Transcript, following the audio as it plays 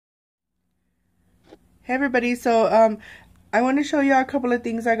Hey everybody, so I want to show you a couple of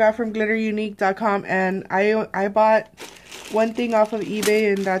things I got from glitterunique.com, and I bought one thing off of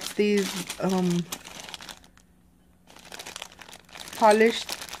eBay, and that's these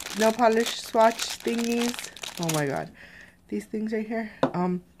nail polish swatch thingies. Oh my god, these things right here.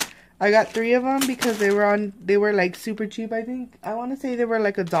 I got 3 of them because they were like super cheap. I want to say they were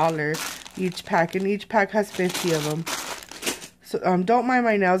like $1 each pack, and each pack has 50 of them. So don't mind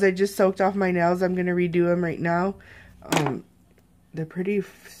my nails. I just soaked off my nails. I'm gonna redo them right now. They're pretty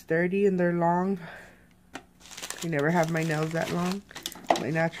sturdy and they're long. I never have my nails that long, my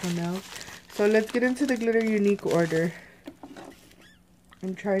natural nails. So let's get into the Glitter Unique order.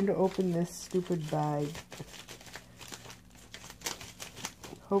 I'm trying to open this stupid bag.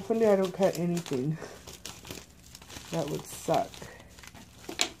 Hopefully I don't cut anything. That would suck.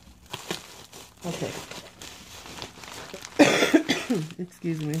 Okay.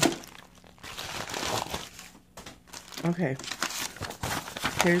 Excuse me. Okay.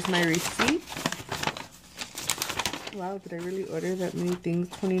 Here's my receipt. Wow, did I really order that many things?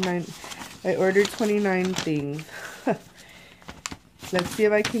 29. I ordered 29 things. Let's see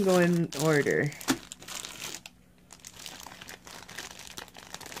if I can go in order.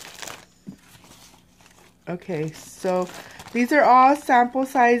 Okay, so these are all sample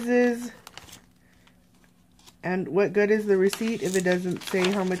sizes. And what good is the receipt if it doesn't say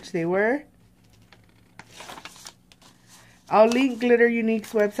how much they were? I'll link Glitter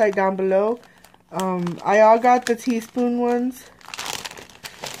Unique's website down below. I all got the teaspoon ones,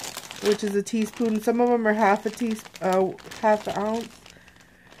 which is a teaspoon. Some of them are half an ounce.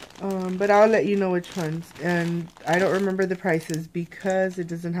 But I'll let you know which ones. And I don't remember the prices because it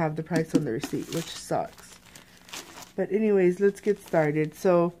doesn't have the price on the receipt, which sucks. But anyways, let's get started.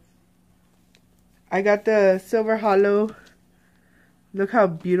 So I got the silver hollow. Look how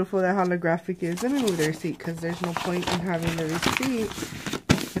beautiful that holographic is. Let me move the receipt because there's no point in having the receipt.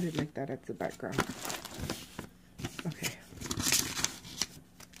 Put it like that at the background. Okay.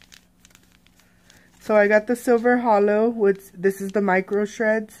 So I got the silver hollow. This is the micro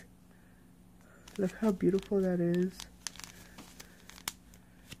shreds. Look how beautiful that is.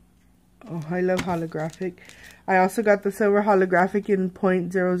 Oh, I love holographic. I also got the silver holographic in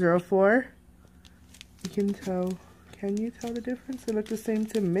 .004. You can tell. Can you tell the difference? They look the same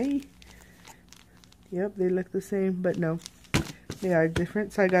to me. Yep, they look the same, but no. They are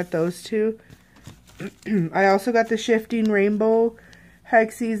different, so I got those 2. I also got the shifting rainbow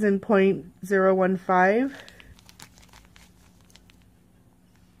hexes in .015.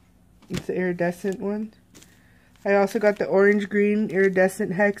 It's the iridescent one. I also got the orange green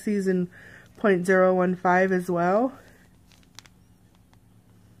iridescent hexes in .015 as well.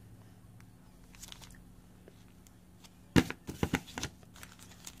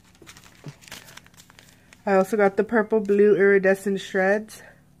 I also got the purple blue iridescent shreds.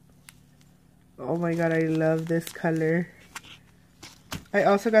 Oh my god, I love this color. I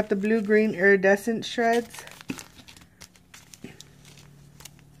also got the blue green iridescent shreds.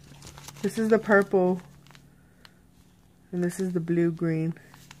 This is the purple. And this is the blue green.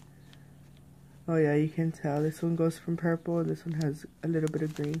 Oh yeah, you can tell. This one goes from purple and this one has a little bit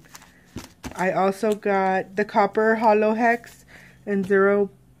of green. I also got the copper hollow hex in .008.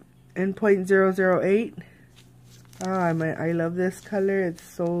 I love this color. It's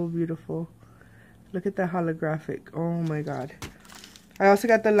so beautiful. Look at that holographic. Oh my god. I also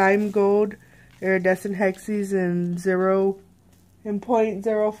got the lime gold iridescent hexes in .040 and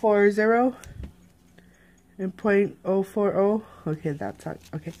 .040. Okay, that's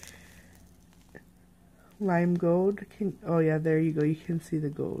okay. Lime gold. Oh yeah, there you go. You can see the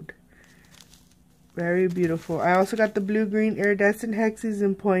gold. Very beautiful. I also got the blue green iridescent hexes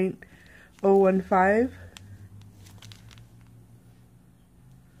in .015.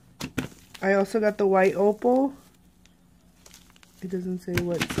 I also got the white opal. It doesn't say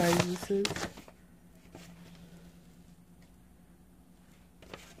what size this is.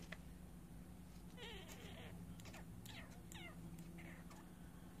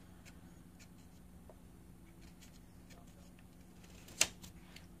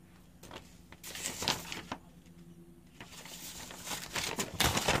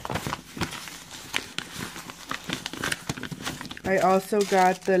 I also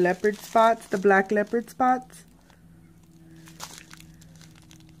got the leopard spots, the black leopard spots.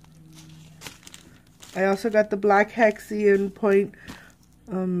 I also got the black hexie in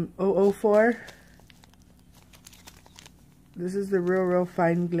 .004. This is the real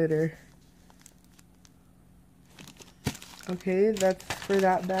fine glitter. Okay, that's for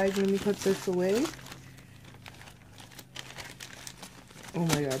that bag. Let me put this away. Oh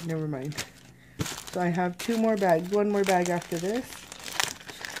my god, never mind. So I have 2 more bags, 1 more bag after this.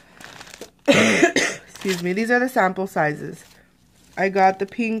 Excuse me. These are the sample sizes. I got the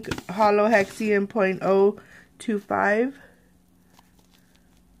pink hollow hexi in .025.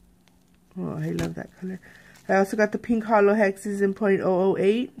 Oh, I love that color. I also got the pink hollow hexes in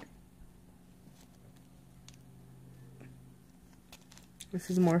 .008. This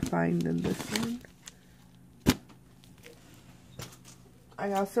is more fine than this one.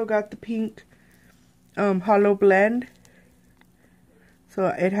 I also got the pink hollow blend. So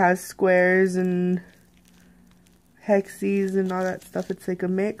it has squares and hexes and all that stuff. It's like a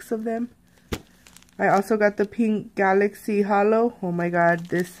mix of them. I also got the pink galaxy hollow. Oh my god,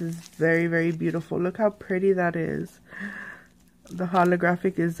 this is very, very beautiful. Look how pretty that is. The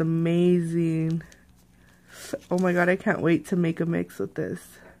holographic is amazing. Oh my god, I can't wait to make a mix with this.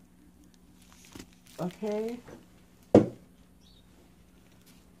 Okay.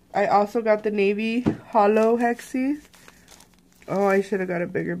 I also got the navy hollow hexes. Oh, I should have got a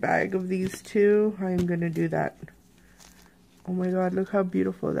bigger bag of these too. I am gonna do that. Oh my god, look how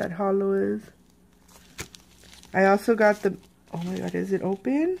beautiful that hollow is. I also got the... Oh my god, is it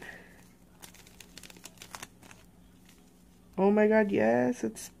open? Oh my god, yes,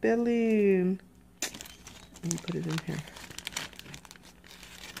 it's spilling. Let me put it in here.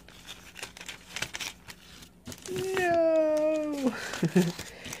 No!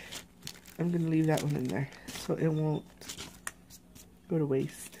 I'm gonna leave that one in there so it won't go to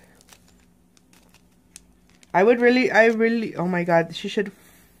waste. I really, oh my god, she should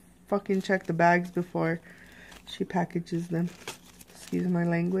fucking check the bags before she packages them. Excuse my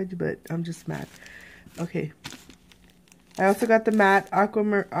language, but I'm just mad. Okay. I also got the matte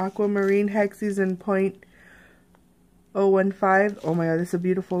aquamarine hexes in .015. Oh my god, this is a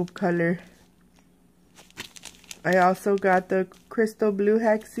beautiful color. I also got the crystal blue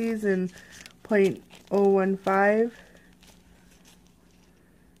hexes in .015.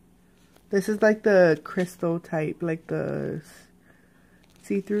 This is like the crystal type, like the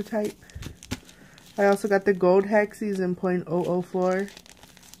see-through type. I also got the gold hexes in .004.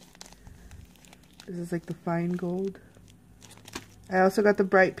 This is like the fine gold. I also got the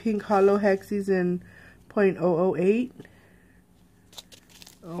bright pink hollow hexes in .008.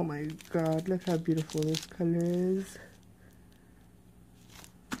 Oh my god, look how beautiful this color is.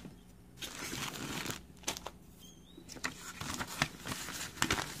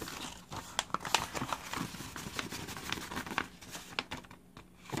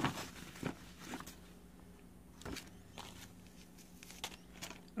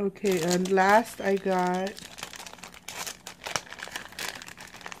 Okay, and last I got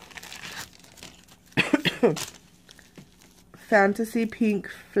Fantasy Pink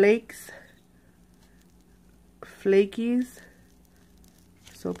Flakes. Flakies.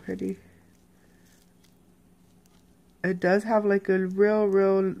 So pretty. It does have like a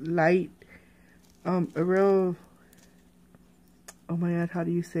real light, oh my god, how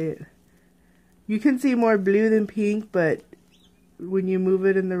do you say it? You can see more blue than pink, but when you move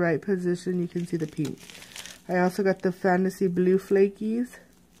it in the right position, you can see the pink. I also got the Fantasy Blue Flakies.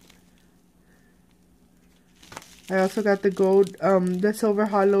 I also got the gold, the silver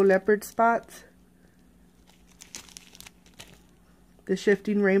hollow leopard spots. The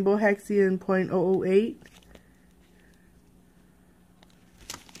shifting rainbow hexie in .008.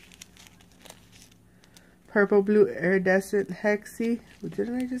 Purple blue iridescent hexie.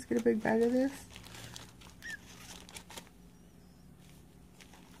 Didn't I just get a big bag of this?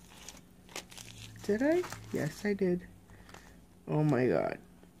 Did I? Yes, I did. Oh my god.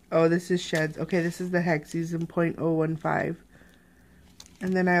 Oh, this is sheds. Okay, this is the hexies in .015.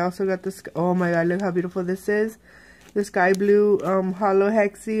 And then I also got this. Oh my god, look how beautiful this is. The sky blue hollow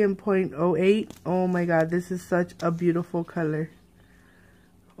hexie in .08. Oh my god, this is such a beautiful color.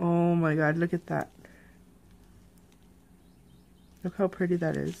 Oh my god, look at that. Look how pretty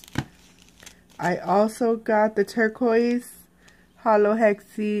that is. I also got the turquoise hollow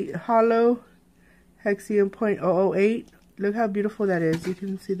hexie in .008. Look how beautiful that is. You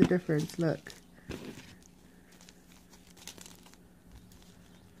can see the difference. Look.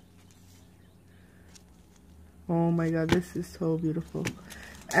 Oh my god, this is so beautiful.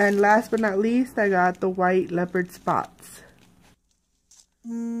 And last but not least, I got the white leopard spots.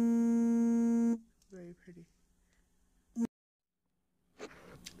 Very pretty.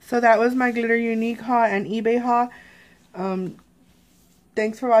 So that was my Glitter Unique haul and eBay haul.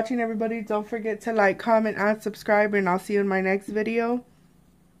 Thanks for watching, everybody. Don't forget to like, comment, and subscribe, and I'll see you in my next video.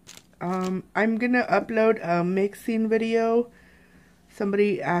 I'm gonna upload a mixing video.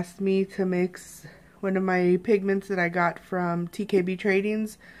 Somebody asked me to mix one of my pigments that I got from TKB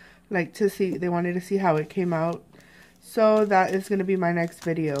Tradings. like to see, they wanted to see how it came out. So that is going to be my next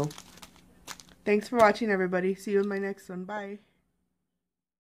video. Thanks for watching, everybody. See you in my next one. Bye.